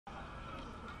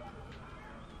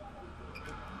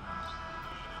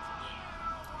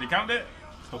They count that?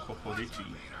 Oh, they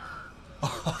cheat.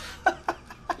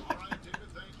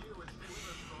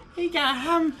 He got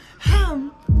hum.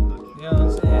 You know what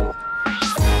I'm saying?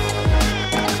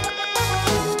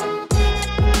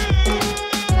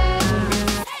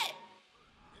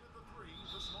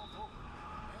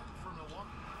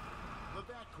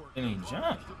 And he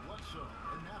jumped.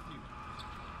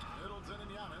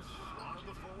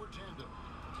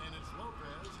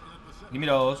 Give me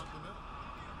those.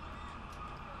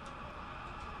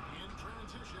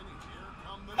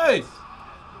 Hey!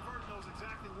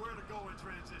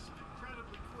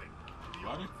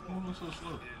 Why they moving so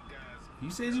slow? You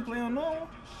said you play on normal?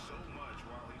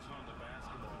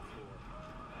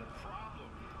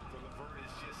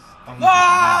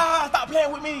 Ah! Stop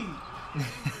playing with me!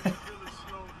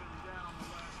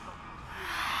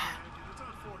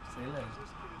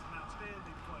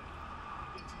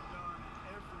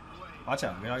 Watch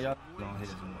out, y'all don't hit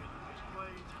us anymore.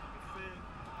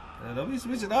 Don't be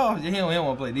switching off. He don't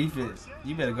want to play defense.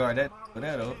 You better guard that for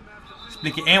that though.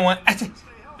 Split it and one.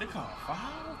 They call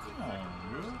foul? Come on,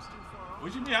 bro.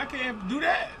 What you mean? I can't do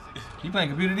that. You playing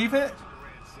computer defense?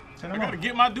 I gotta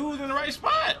get my dudes in the right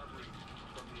spot.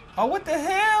 Oh, what the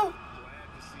hell?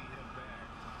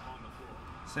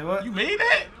 Say what? You made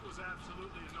that?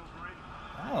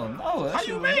 I don't know. How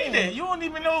you made that? You don't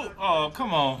even know. Oh,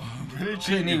 come on. You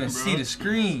couldn't even see the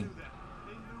screen.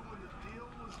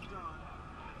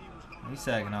 He's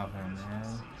sagging off him,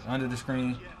 man. Under the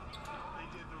screen.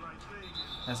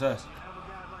 That's us.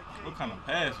 What kind of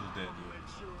pass was that,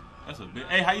 dude? That's a big.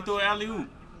 Hey, how you throw an alley oop?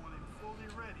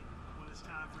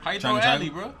 How you throw an alley,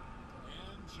 bro?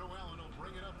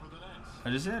 I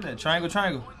just said that. Triangle,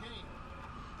 triangle.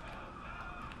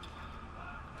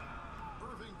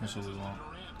 That's what we want.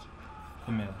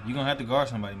 Come here. You're going to have to guard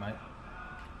somebody, Mike.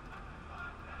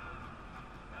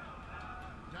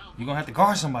 You're going to have to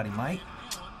guard somebody, Mike.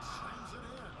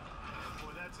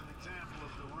 That's an example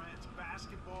of Durant's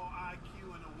basketball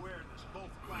IQ and awareness,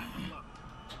 both platinum level.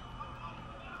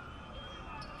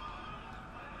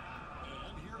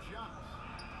 And here's Giannis.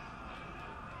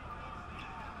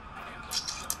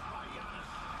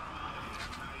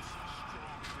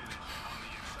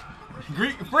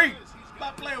 Greek freak.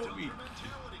 Stop playing with me.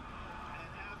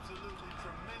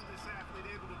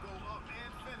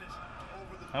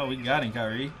 Oh, we got him,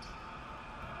 Kyrie.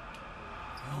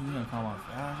 Oh, you gonna come off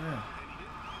foul, yeah.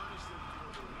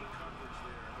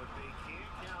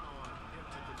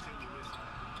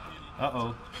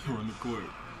 Uh-oh. Run the court.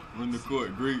 Run the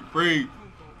court. Greek freak.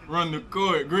 Run the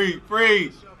court. Greek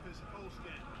freak.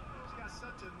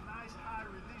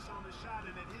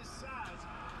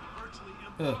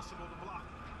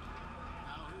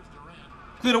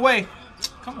 Clear the way.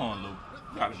 Come on, Luke.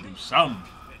 You gotta do something.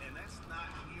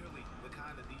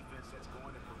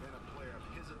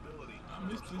 I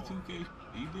missed the 2K.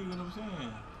 You dig what I'm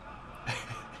saying?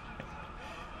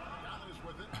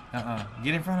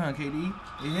 Get in front of him, KD.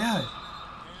 Yeah.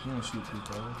 You don't shoot too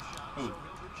close. Oh,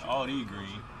 all these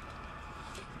green.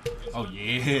 Oh,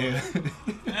 yeah.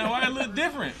 Man, why it look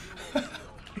different?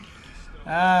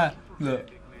 Look.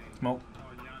 Smoke.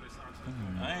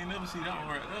 I ain't never seen that one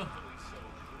right there.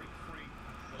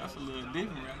 That's a little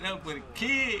different right there for the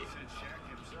kid.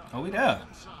 Oh, we there.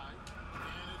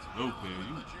 Okay,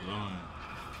 you blowing.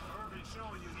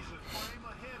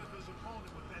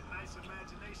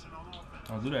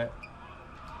 Don't do that.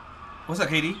 What's up,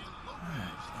 KD?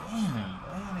 Damn, man,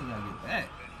 they gotta get back.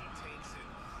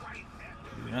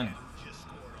 We're running.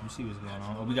 You see what's going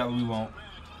on. Oh, we got what we want.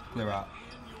 Clear out.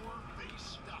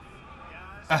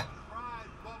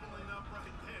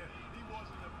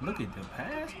 Look at the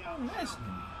pass. Oh, nice.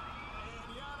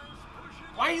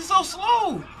 Why you so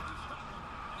slow?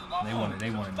 They want it.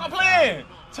 They want it. Stop playing.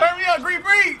 Turn me up, Greek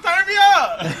freak. Turn me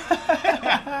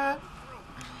up.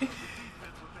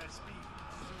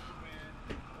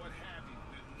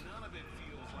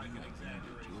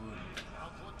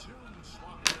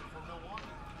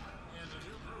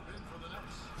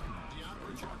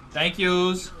 Thank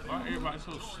yous. Why everybody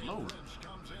so slow?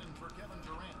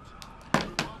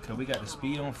 Cause we got the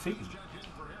speed on 50.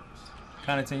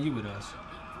 Connaughton, you with us.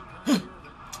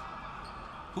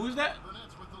 Who is that?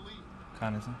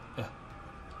 Connaughton.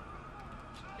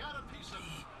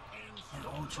 And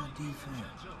ultra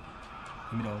defense.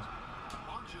 Give me those.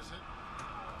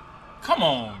 Come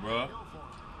on, bro.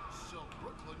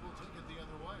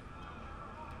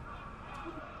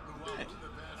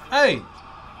 Hey!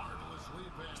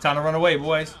 It's time to run away,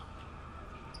 boys.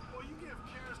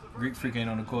 Greek freak ain't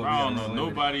on the court. I don't know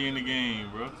nobody in the game,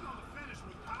 bro.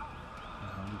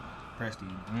 Prestige.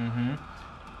 Mm-hmm.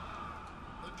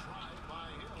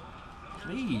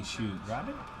 Please shoot,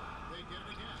 Robin.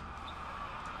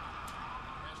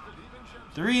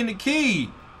 3 in the key.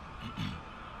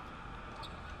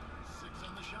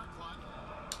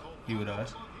 He with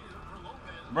us.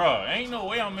 Bro, ain't no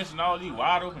way I'm missing all these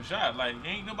wide open shots. Like,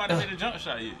 ain't nobody made a jump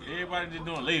shot yet. Everybody just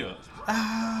doing layups.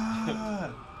 Ah.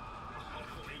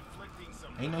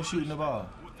 Ain't no shooting the ball.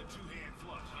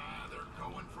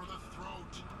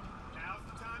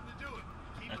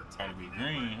 That's gotta be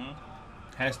green, huh?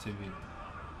 Has to be.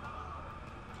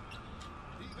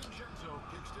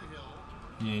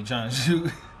 You ain't trying to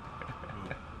shoot.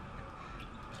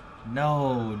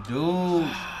 No, dude.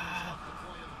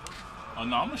 Oh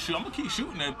no, I'm gonna shoot. I'm gonna keep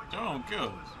shooting that. I don't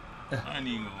care. I ain't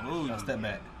even gonna hold you. Step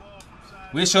back.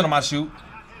 We'll show them I shoot.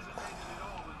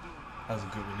 That was a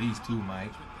good release too,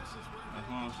 Mike. That's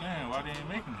what I'm saying. Why they ain't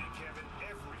making it?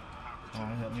 Come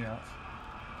on, help me out.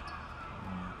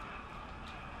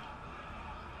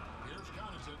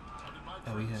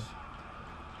 Oh, we have.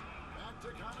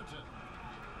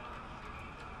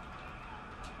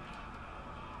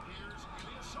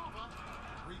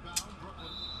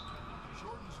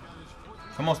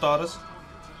 Come on, starters.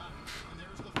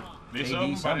 They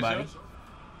KD, somebody. show?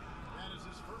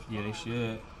 Yeah, they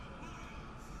should.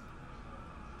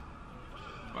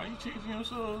 Why you chasing your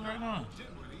souls right now?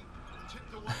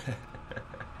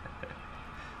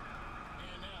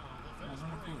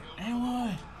 And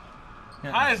what?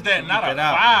 How is that not a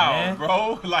foul,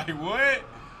 bro? Like what?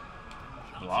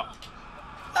 Block.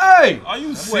 Hey! Are you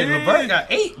Boy, serious? LeVert got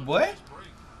 8, boy.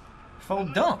 4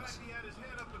 dunks.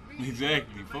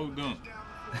 Exactly, 4 dunks.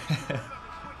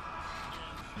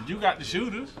 You got the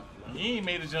shooters. You ain't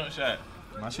made a jump shot.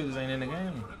 My shooters ain't in the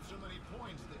game.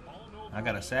 I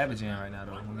got a Savage in right now,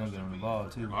 though. We're going to get on the ball,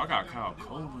 too. Oh, I got Kyle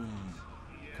Coleman.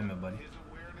 Come here, buddy.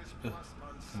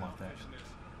 Come off that.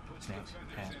 Snatch.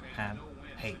 Ham.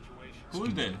 Hey. Who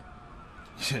is that?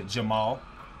 Jamal.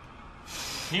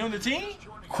 He on the team?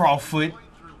 Crawford.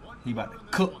 He about to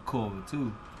cook Corver,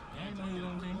 too. I ain't know he was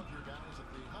on the team.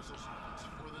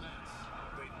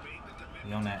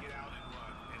 He on that.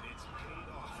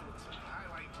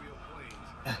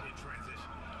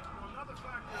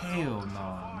 Hell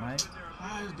no, Mike.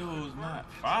 Why is those not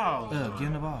fouls? Give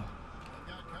him the ball.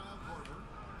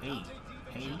 Hey.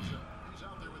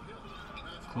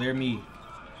 Clear me.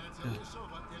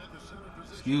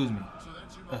 Excuse me.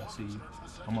 See you.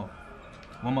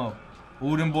 One more.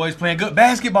 Ooh, them boys playing good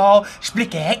basketball. Split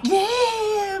cat.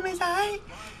 Yeah, Miss I.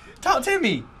 Talk to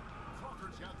me.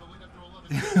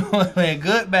 Playing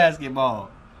good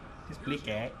basketball. Split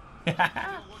cat.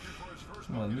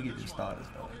 Come on, let me get these starters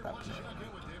though. Stop playing.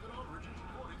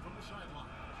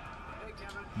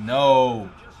 No.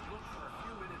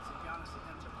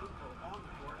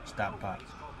 Stop pop.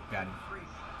 Got him.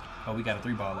 Oh, we got a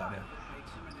 3 ball out there.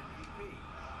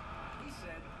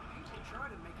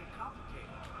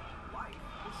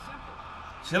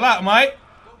 Chill out, Mike.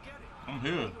 I'm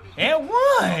here. And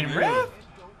 1, ref.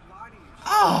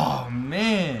 Oh,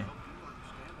 man.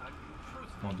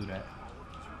 Don't do that.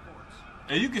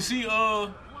 And you can see,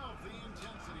 come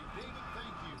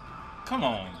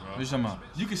on, bro. What you talking about?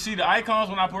 You can see the icons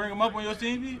when I bring them up on your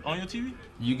TV? On your TV?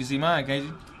 You can see mine, can't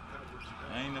you?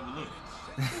 I ain't never looked.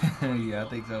 Yeah, I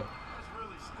think so.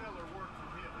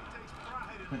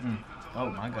 Oh,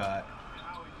 my God.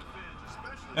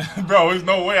 Bro, there's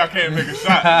no way I can't make a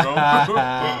shot,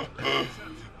 bro.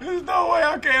 There's no way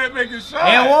I can't make a shot.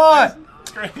 And 1.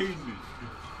 Crazy.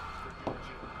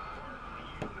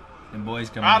 Them boys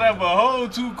coming Out of a whole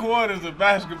 2 quarters of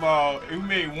basketball, we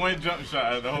made 1 jump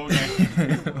shot at the whole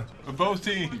game. For both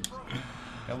teams.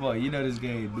 Come on, you know this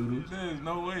game, doodoo. There's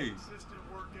no way.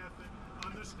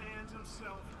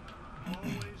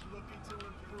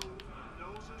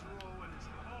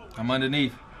 I'm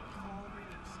underneath.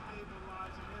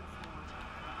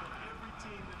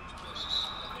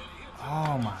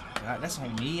 Oh my God, that's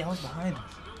on me. I was behind him.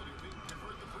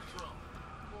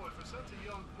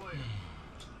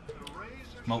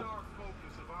 Smoke.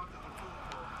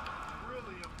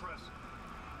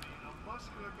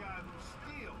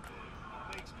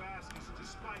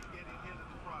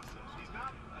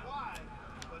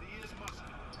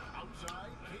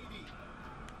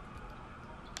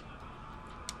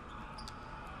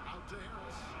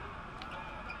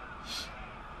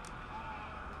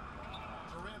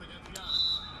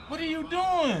 What are you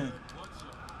doing?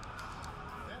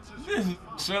 This is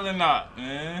selling out,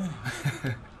 man.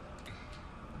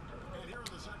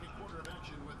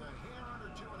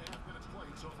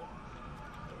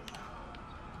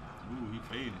 Ooh, he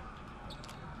faded.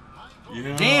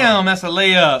 Yeah. Damn, that's a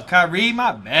layup. Kyrie,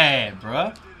 my bad,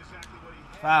 bruh.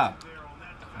 Foul.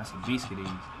 That's a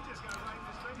G-skiddies.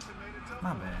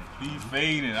 My bad. He's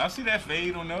fading. I see that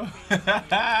fade on there.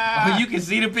 Oh, you can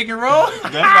see the pick and roll?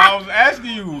 That's what I was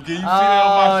asking you. Can you see that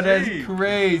on my screen? That's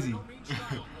crazy.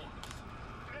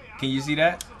 Can you see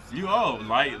that? You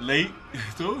like late.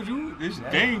 Told you this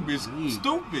game is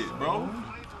stupid, bro.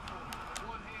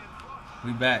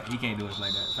 We back. He can't do us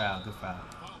like that. Foul. Good foul.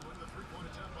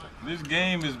 This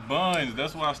game is buns.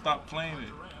 That's why I stopped playing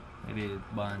it. It is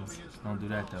buns. Don't do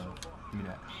that though. Give me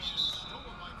that.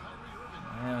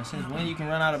 Yeah, since when you can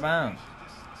run out of bounds?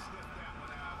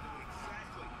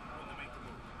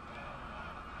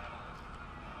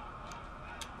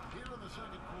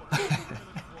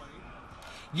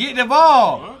 Get the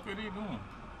ball. What are they doing?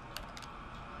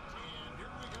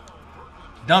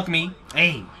 Dunk me.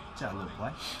 Hey, what's up, little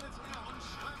boy?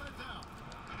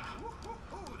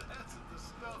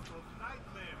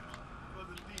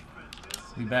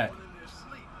 We back.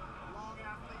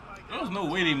 There's no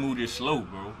way they move this slow,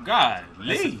 bro. God,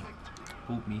 Lee.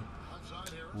 Hoop me.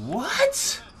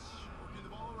 What?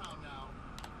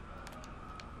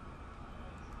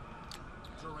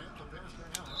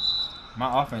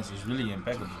 My offense is really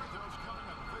impeccable.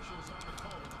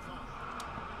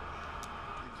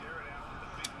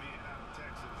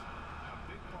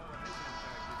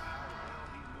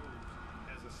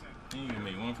 He ain't gonna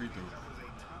make one free throw.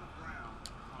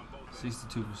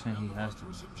 62% he has to.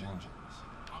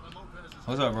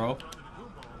 What's up, bro?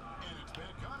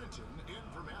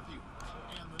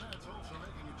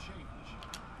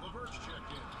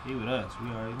 He with us. We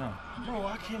already know. Bro,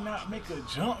 I cannot make a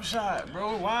jump shot,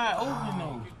 bro. Wide open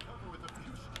though.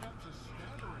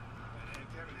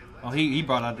 Oh, he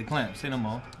brought out the clamp. Say no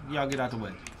more. Y'all get out the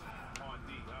way.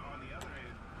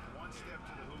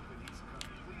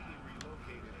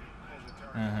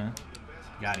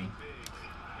 Got him.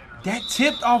 That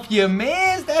tipped off your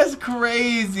mans? That's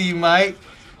crazy, Mike.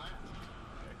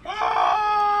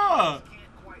 Ah!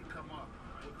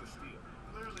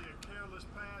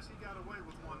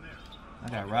 I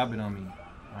got Robin on me.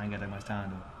 I ain't got that much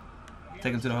time though.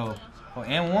 Take him to the hole. Oh,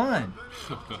 and one.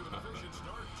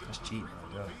 That's cheap,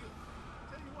 bro.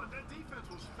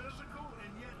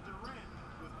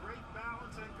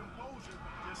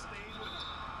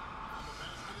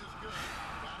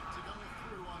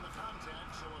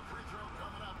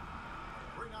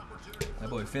 That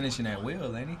boy finishing at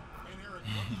will, ain't he?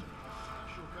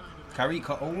 Kyrie,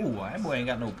 oh, that boy ain't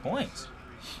got no points.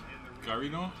 Kyrie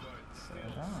don't?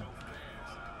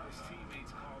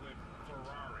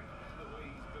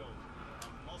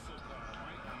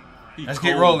 Let's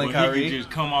get rolling, Kyrie. He can just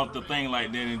come off the thing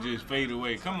like that and just fade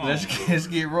away. Come on. Let's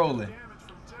get rolling.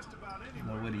 I don't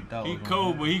know what he thought. He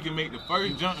cold, but he can make the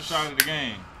first jump shot of the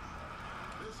game.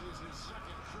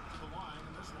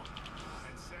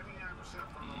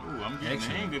 Ooh, I'm getting the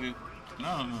hang of it.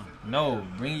 No,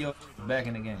 bring your back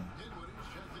in the game.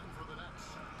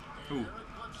 Who?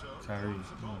 Kyrie. I'm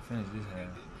gonna finish this half.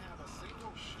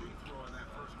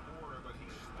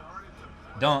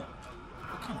 Dunk.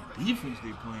 What kind of defense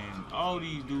they playing? All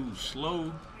these dudes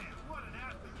slow.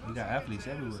 We got athletes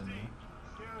everywhere, man.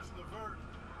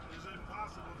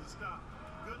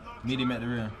 Meet him at the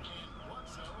rim.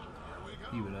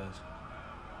 He with us.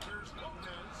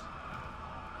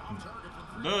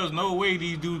 There's no way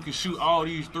these dudes can shoot all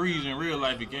these threes in real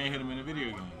life. You can't hit them in a video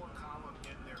game.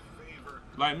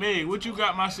 Like, Meg, what you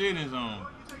got my settings on?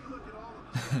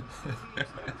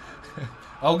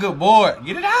 Oh, good board.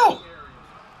 Get it out.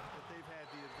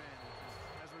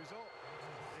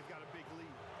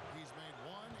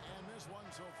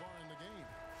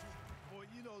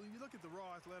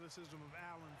 Athleticism of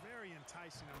Allen, very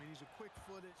enticing. I mean, he's a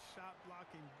quick-footed,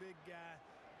 shot-blocking big guy.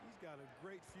 He's got a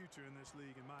great future in this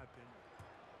league, in my opinion.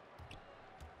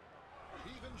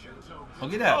 Oh,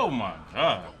 get out. Oh, my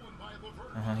God.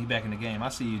 He back in the game. I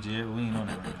see you, Jared, but we ain't on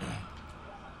that right now.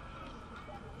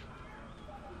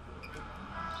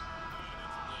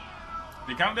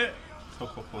 They count that?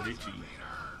 Oh, they cheat.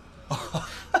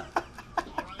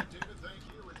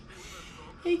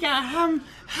 He got hum.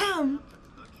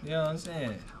 You know what I'm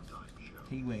saying?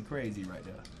 He went crazy right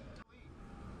there.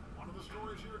 One of the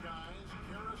stories here, guys,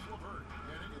 Karis LeVert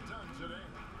getting it done today.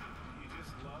 He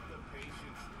just loved the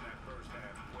patience in that first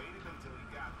half. Waited until he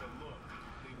got the look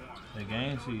he wanted. The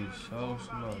game is so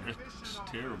slow. It's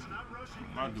terrible.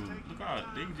 My dude, look how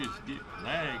they just get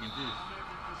lag and just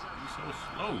be so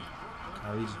slow.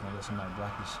 Kyrie just gonna let somebody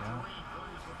block his shot.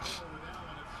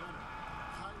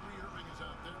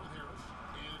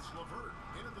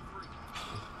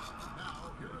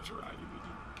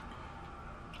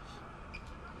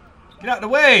 Get out the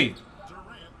way!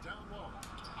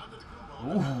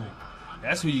 Ooh,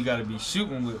 that's who you gotta be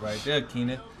shooting with right there,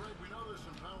 Keenan.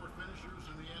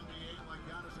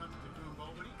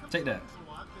 Take that.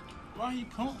 Why he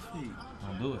pump fake?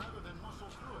 Don't do it.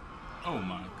 Oh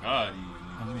my God,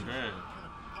 he's trash.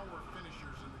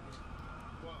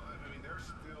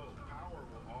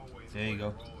 There you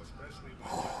go. Especially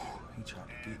He tried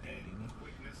to get that, didn't he?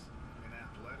 quickness and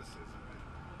athleticism. And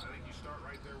I think you start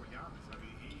right there with Giannis. I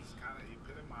mean, he's kind of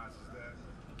epitomizes that.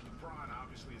 LeBron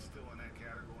obviously is still in that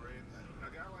category, and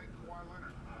a guy like Kawhi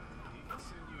Leonard, he can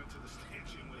send you into the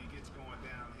stanchion when he gets going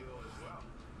downhill as well.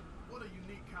 What a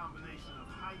unique combination of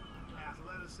height,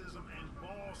 athleticism, and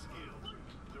ball skill.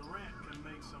 Durant can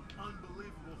make some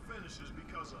unbelievable finishes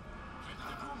because of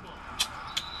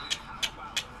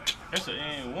That's an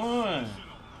and one.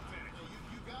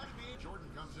 You got me. Jordan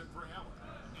comes in for Allen,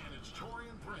 and it's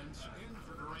Torian Prince in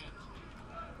for Durant.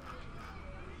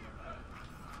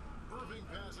 Irving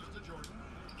passes to Jordan.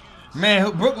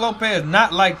 Man, Brook Lopez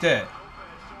not like that.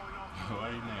 Why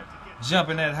you there?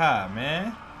 Jumping that high,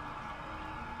 man.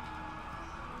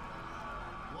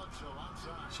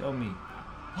 Show me.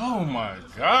 Oh my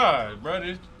God,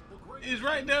 brother. It's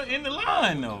right there in the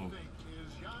line, though.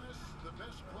 Is Giannis the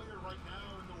best player right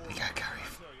now in the world? They got Kyrie.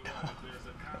 There's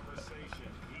a conversation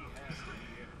he has to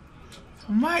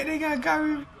be in. Mike, they got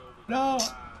Kyrie. No.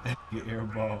 Get air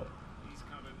ball. He's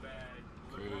coming back.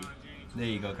 Crazy. LeBron James. There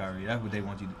you go, Kyrie. That's what they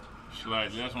want you to do. It's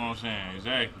like, that's what I'm saying.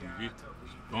 Exactly. It's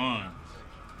fun.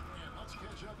 Let's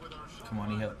catch up with our Come on,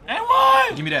 he help. And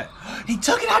one! Give me that. He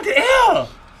took it out the air.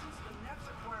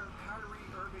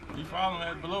 You following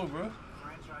that below, bro.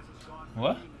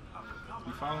 What?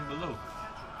 You following below.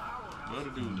 What to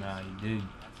do? Nah, you did.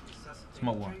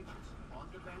 Smoke one.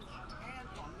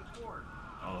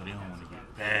 Oh, they don't want to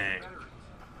get back.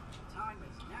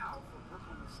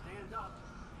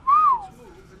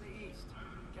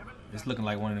 It's looking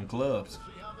like one of them clubs. See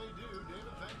how they do,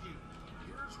 David. Thank you.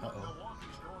 Here's what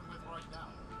Milwaukee's going with right now.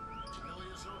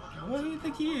 Ilya Silva What do you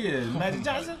think he is? Magic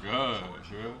Johnson? God,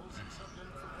 bro.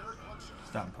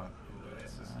 Stop, Pop.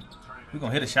 We're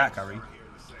going to hit a shot, Kyrie.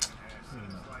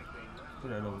 Put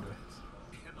that over there.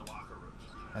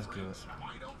 That's good.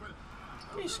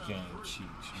 This game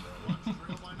cheats, bro.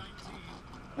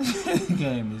 This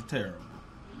game is terrible.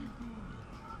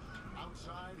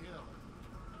 outside Hill.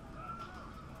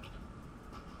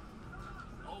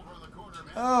 Over in the corner,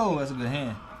 man. Oh, that's a good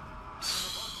hand.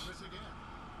 Miss again.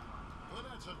 The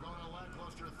Nets have gone a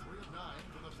lackluster 3 of 9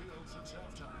 from the field since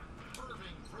halftime.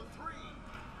 Irving for 3.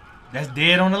 That's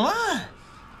dead on the line.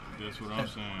 That's what I'm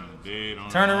saying. Dead on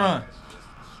Turn the and line. run.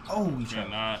 Oh, he tried.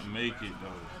 Cannot make it,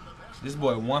 though. This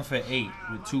boy 1 for 8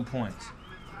 with 2 points.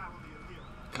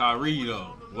 Kyrie,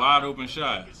 though. Wide open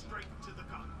shot.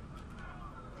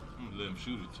 I'm going to let him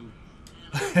shoot it,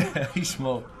 too. He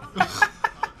smoked.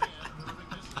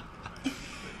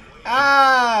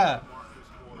 Ah!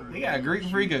 They got a Greek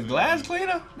freak, a glass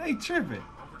cleaner? They tripping.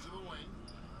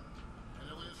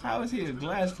 How is he a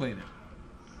glass cleaner?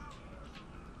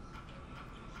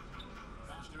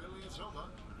 Pass to Ilya Silva.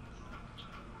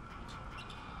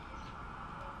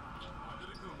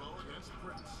 Antetokounmpo against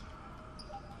Prince.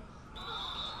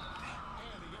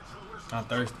 And he gets the whistle. I'm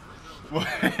thirsty.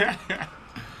 It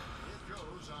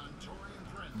goes on Torian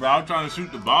Prince. Bro, I'm trying to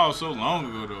shoot the ball so long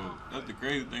ago, though. That's the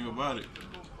crazy thing about it.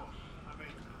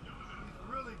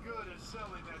 really good at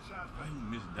selling that shot. Why you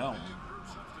missed that one? Group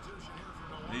substitution here for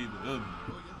Milwaukee. Need the other.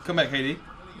 Come back, KD. Ilya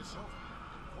Silva.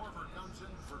 Korver comes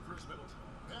in for Chris Middleton.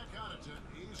 Pat Connaughton,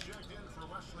 he's checked in for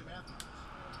Wesley Matthews.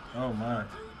 Oh, my.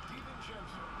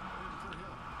 DiVincenzo in for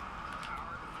Hill.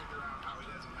 Hard to figure out how he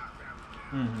doesn't knock that one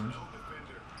down. Mm-hmm. No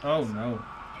defender. Oh, no.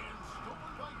 And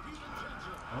stolen by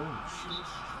DiVincenzo. Oh, He was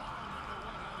strong with the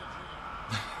one-handed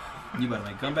jam. You better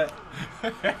make a comeback.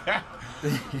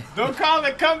 Don't call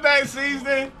it comeback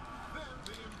season.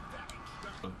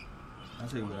 I'll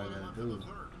tell you what I got to do.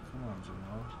 Come on,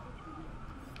 Jamal.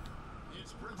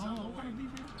 It's Prince on the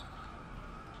wing.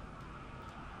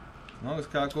 As long as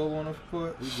Kyle Korver on the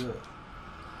court, we good.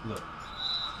 Look,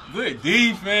 Good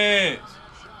defense.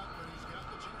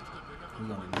 we're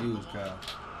going to use Kyle.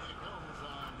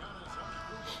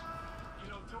 You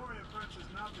know, Torian Prince is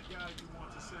not the guy you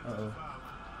want to send to Uh-oh. the foul.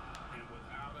 And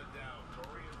without a doubt,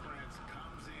 Torian Prince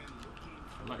comes in looking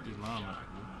I for like this the lineup. shot.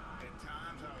 At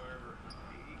times, however,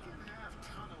 he can have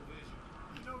tunnel vision.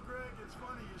 You know, Greg, it's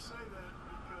funny you say that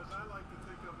because I like to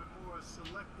think of it more as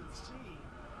selective seeing.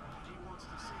 He wants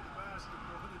to see the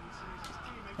basketball and he sees his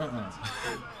teammate.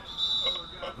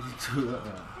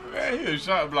 Man, he a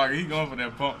shot blocker. He going for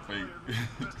that pump fake.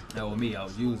 That was me. I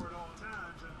was using. At all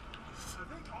times. And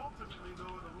I think ultimately,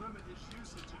 though, the limit is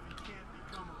usage if you can't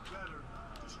become a better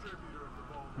distributor of the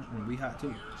ball. We hot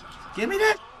too. Give me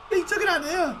that. He took it out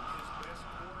there.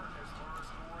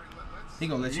 He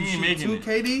gonna let you He ain't shoot making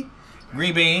too, it. KD?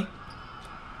 Green bean.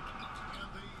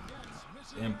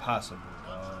 Impossible,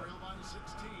 dog.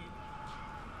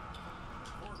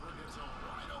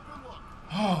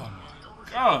 Oh my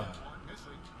God. Tell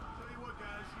you what,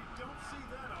 guys, you don't see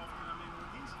that often. I mean, when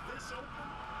he's this open,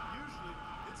 usually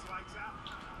it's lights out.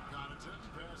 Connaughton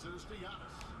passes to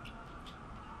Giannis.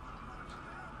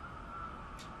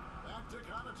 Back to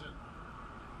Connaughton.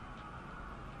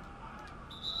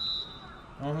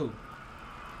 On who?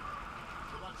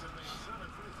 Connaughton made 7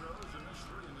 free throws and missed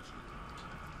 3 in this game.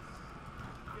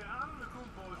 Yeah,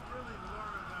 Antetokounmpo has really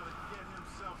learned how to get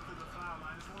himself to the foul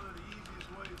line. It's one of the easiest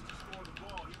ways to score the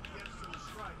ball. He gets to the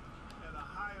strike at a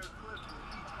higher clip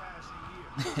with each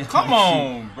passing year. Come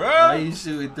on, Why bro. you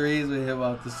shooting threes with him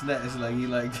off the snatch like he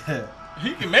like that?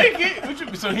 He can make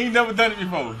it. So he never done it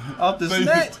before. Off the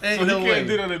snatch? Ain't so no he way. can't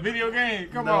do it on a video game.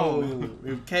 Come No. on.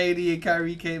 If KD and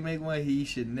Kyrie can't make one, he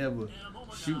should never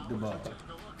shoot the ball. Vision.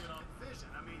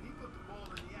 I mean, he put the ball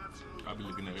in the absolute I'll be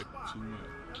looking at it spot. too much.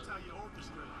 That's how you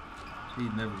orchestrate.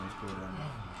 He's never gonna score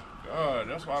that. God,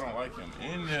 that's why I don't like him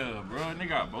in there, bro. And they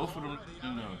got both of them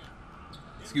in there.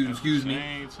 Excuse me.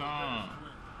 Same time.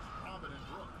 Robin and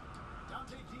Brook.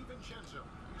 Dante DiVincenzo.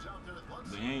 He's out there at one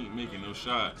They ain't making no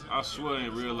shots. I swear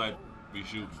in real life be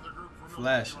shooting. the group from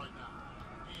Flash. right now.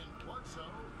 And Bledsoe,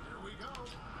 here we go.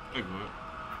 Hey, good.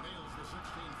 Nails the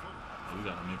 16-footer. We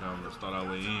gotta make our start our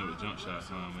way in with jump shots,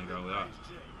 huh? Make our way out.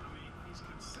 Jay, I mean, he's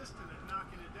consistent at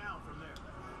knocking it down from there.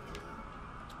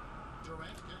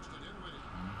 Durant gets it in with it.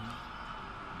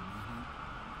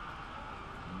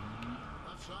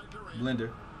 Left side Durant.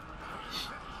 Blender.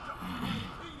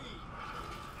 And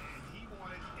he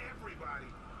wanted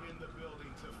everybody in the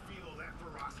building to feel that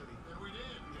ferocity. And we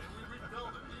did. And we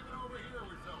felt it. Even over here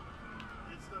we felt it.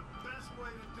 It's the best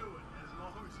way to do it, as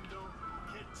long as you don't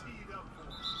get teed up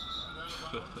for it.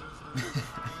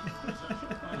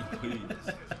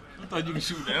 I thought you could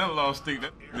shoot the analog stick.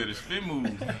 That did a spin move.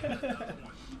 Ilyasova,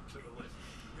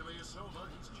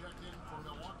 he's checked in for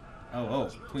Milwaukee. Oh,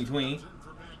 tween.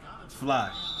 For Ben Connaughton. Fly. And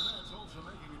the Nets also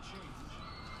making a change.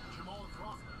 Jamal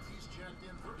Crawford, he's checked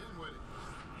in for Dinwiddie.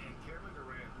 And Kevin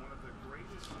Durant, one of the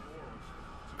greatest scorers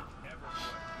to ever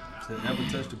play. To ever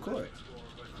touch the court.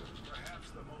 But perhaps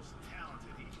the most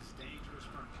talented. He's dangerous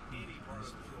from any part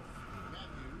of the floor.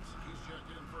 Matthews, he's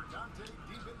checked in for Dante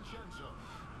DiVincenzo.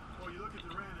 Well, you look at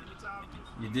Durant, and it's obvious.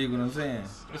 You dig what I'm saying?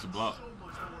 It's a block. So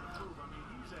much more to prove. I mean,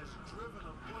 he's as driven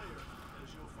a player as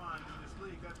you'll find in this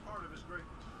league. That's part of his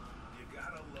greatness. You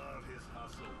gotta love his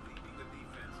hustle, leading the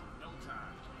defense. No time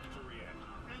to react.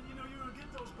 And you know, you're going to get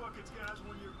those buckets, guys,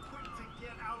 when you're quick to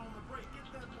get out on the break. Get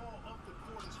that ball up the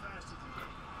court as fast as you can.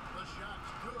 The shot's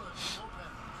good for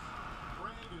Lopez.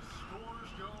 Brand as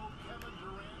scores go, Kevin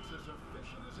Durant's as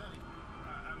efficient as any.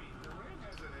 I mean, Durant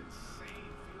has an insane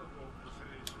field goal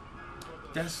percentage. For the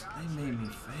They made me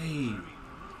fade.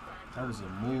 That was a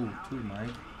move too, Mike.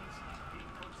 He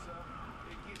puts up,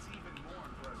 it gets even more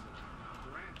impressive.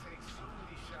 Durant takes so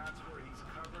many shots where he's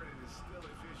covered and is still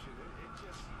efficient. It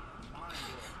just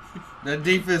mind-blowing. That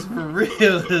defense for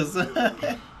real. Son.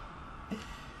 KD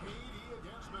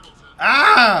against Middleton.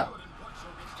 Ah! Good, and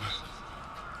Bledsoe gets the assist.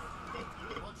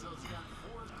 Bledsoe's got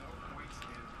 4 Points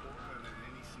in Portland in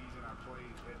any season I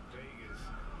played at Vegas.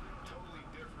 Totally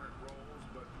different roles,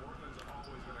 but Portland's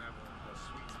always going to have a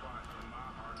sweet spot in my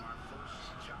heart. My first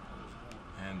child was born.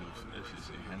 Handle. That shit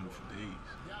say handle for days.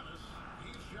 Giannis,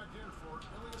 he's checked in for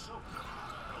Ilyasova.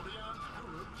 Odion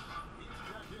Kuruc, he's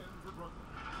checked in for Brooklyn.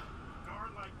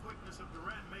 Guard-like quickness of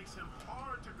Durant makes him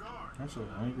hard to guard, I'm so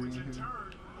hungry which in in here.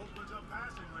 turn opens up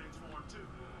passing lanes for him, too.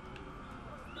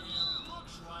 And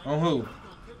looks like On who?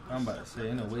 I'm about to say,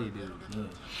 ain't no way he did it again.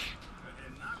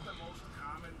 And not the most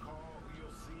common call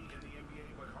you'll see in the NBA,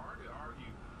 but hard to argue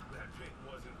that pick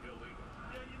wasn't illegal.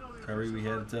 Yeah, you know, the Kyrie, we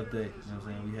had a tough day. is You know what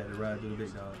I'm saying? We had to ride through the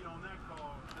big dog. on that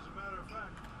call. As a matter of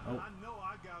fact, Oh. I know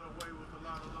I got away with a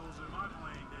lot of those in my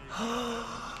playing days.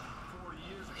 40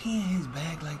 years ago. He in his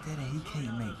bag like that and he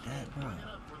can't make that, bro. bringing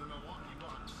up for the Milwaukee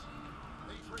Bucks.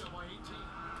 They trail by 18.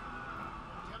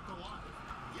 Kept alive.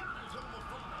 Giannis on the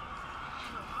phone.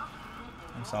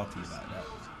 I'm salty about that.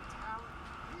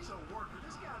 He's a worker.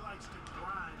 This guy likes to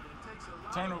grind and takes a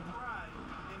lot Turnover. of pride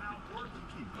in outworking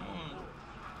people on the board.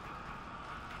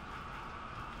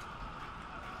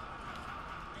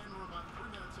 And we're about 3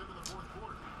 minutes into the fourth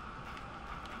quarter.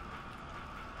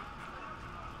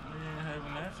 We ain't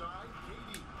having that. Side,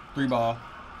 KD. 3 ball.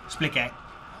 Split cat.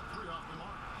 Had 3 off the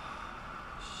mark.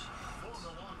 For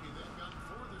Milwaukee, they've got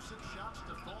 4 of their 6 shots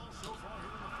to fall so far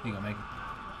here in the fourth. He gonna make it.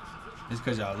 Nice efficient It's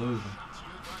because y'all losing. shots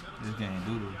good by Middleton. This game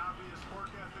doodle. The obvious work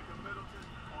ethic of Middleton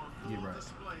on Get right.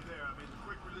 display there. I mean, the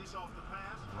quick release off the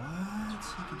pass. What?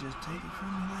 He could just take it from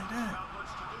me like that. Not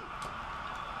much to do.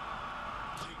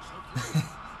 Takes the three.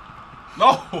 No.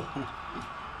 Beyond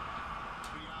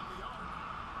the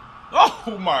arc.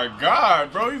 Oh my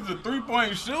God, bro. He's a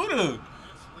 3-point shooter. It's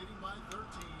leading by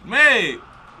 13. Man,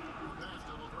 Pass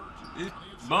to LeVert.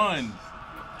 it's buns.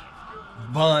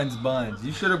 Buns.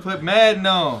 You should have put Madden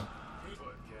on.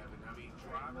 But Kevin, I mean,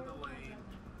 driving the lane,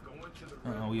 going to the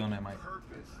rim, We on that mic.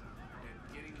 purpose, and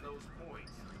getting those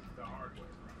points the hard way.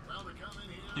 Well, they come in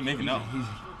here. He making up.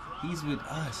 He's with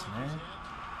us, man.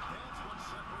 That's what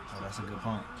separates Oh, that's a good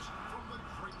point. from the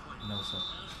great players. No, sir. As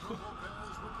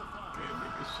Lopez with the foul. Can't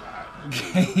make a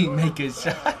shot. Can't make a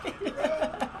shot.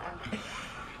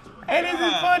 Ain't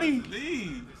this funny?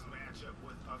 Leave. This matchup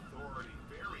with authority,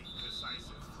 very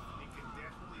decisive. It can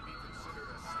definitely be considered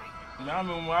a statement. Now, I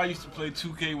remember when I used to play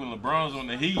 2K when LeBron's on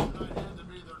the Heat. That had to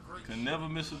be their great Could never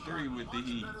miss a three with the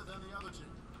Heat. better than the other two.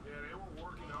 Yeah, they were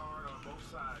working hard on both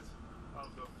sides of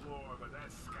the floor, but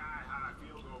that sky-high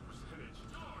field goal percentage,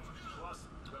 plus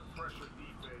the pressure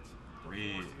defense,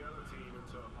 Red. forced the other team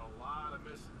into a lot of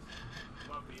misses.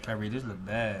 Love the Kyrie, this look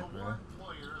bad, The bro. one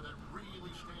player that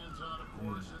really stands out, of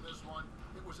course, in this one,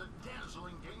 it was a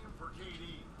dazzling game for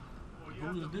KD. Well, you Who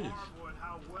have is to this? marvel at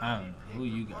how well I don't he know. picked Who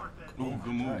you apart got? that Ooh, defense.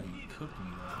 good move. He cooked me,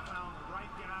 though. Found the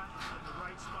right guy at the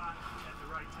right spot at the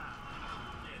right time.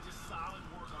 Yeah, just solid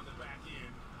work on the back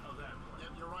end of that play.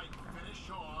 And you're right, finish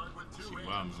hard with two See why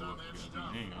hands on that Milwaukee stuff.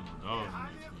 got- he ain't got no dogs in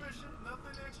Highly this team. efficient,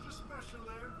 nothing extra special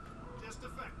there, just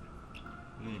effective.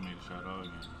 He ain't made a shot all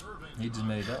game. Irving He just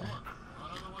made that one.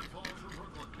 Another one falls for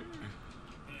Brooklyn.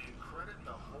 And credit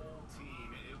the whole team.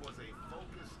 It was a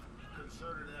focused,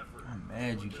 concerted effort. I'm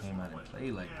mad you came out and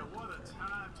played like Yeah, that. what a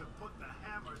time to put the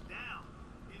hammer down.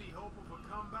 Any hope of a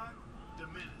comeback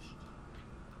diminished.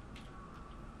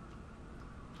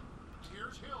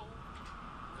 Here's Hill.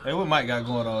 Hey, what Mike got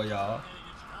going on, y'all?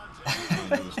 I'm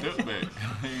gonna do a step back.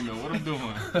 I ain't know what I'm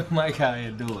doing. Mike out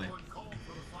here doing. Called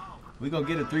for the foul. We gonna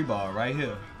get a 3-ball right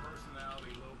here.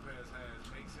 Personality Lopez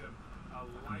has makes him a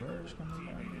likable Birds coming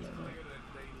by teammate. me He's a like player that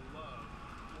they love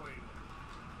playing with.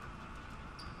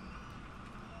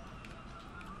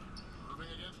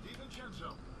 Irving against DiVincenzo.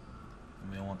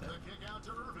 We don't want The that. kick out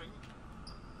to Irving.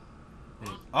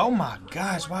 Oh my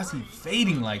gosh, why is he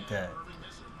fading like that? Irving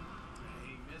missing.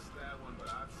 He missed that one, but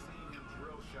I've seen him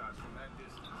drill shots from that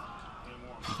distance in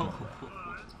warm-up.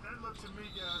 That looked to me,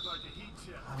 guys, like a heat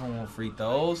check. I don't want free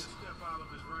throws. Step out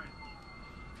of his range.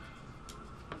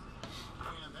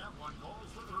 And that one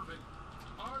falls with Irving.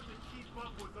 Hard to keep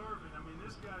up with Irving. I mean,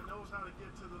 this guy knows how to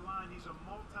get to the line. He's a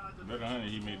Better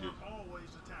honey, he made multi-dimensional it. scorer, always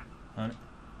attacking. 100.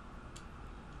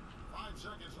 5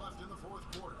 seconds left in the fourth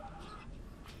quarter.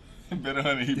 Better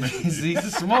honey, he made He's it. a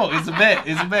smoke. It's a bet.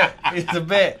 It's a bet. It's a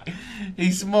bet.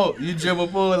 He smoked. You dribble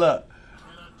pull up.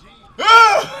 And a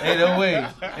deep Ain't no way.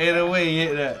 Ain't no way he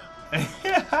hit that.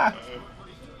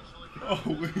 Oh,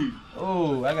 wait.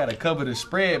 Oh, I gotta cover the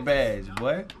spread badge,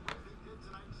 boy. What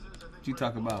you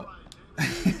talk about?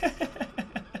 If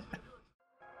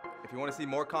you want to see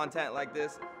more content like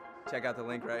this, check out the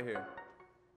link right here.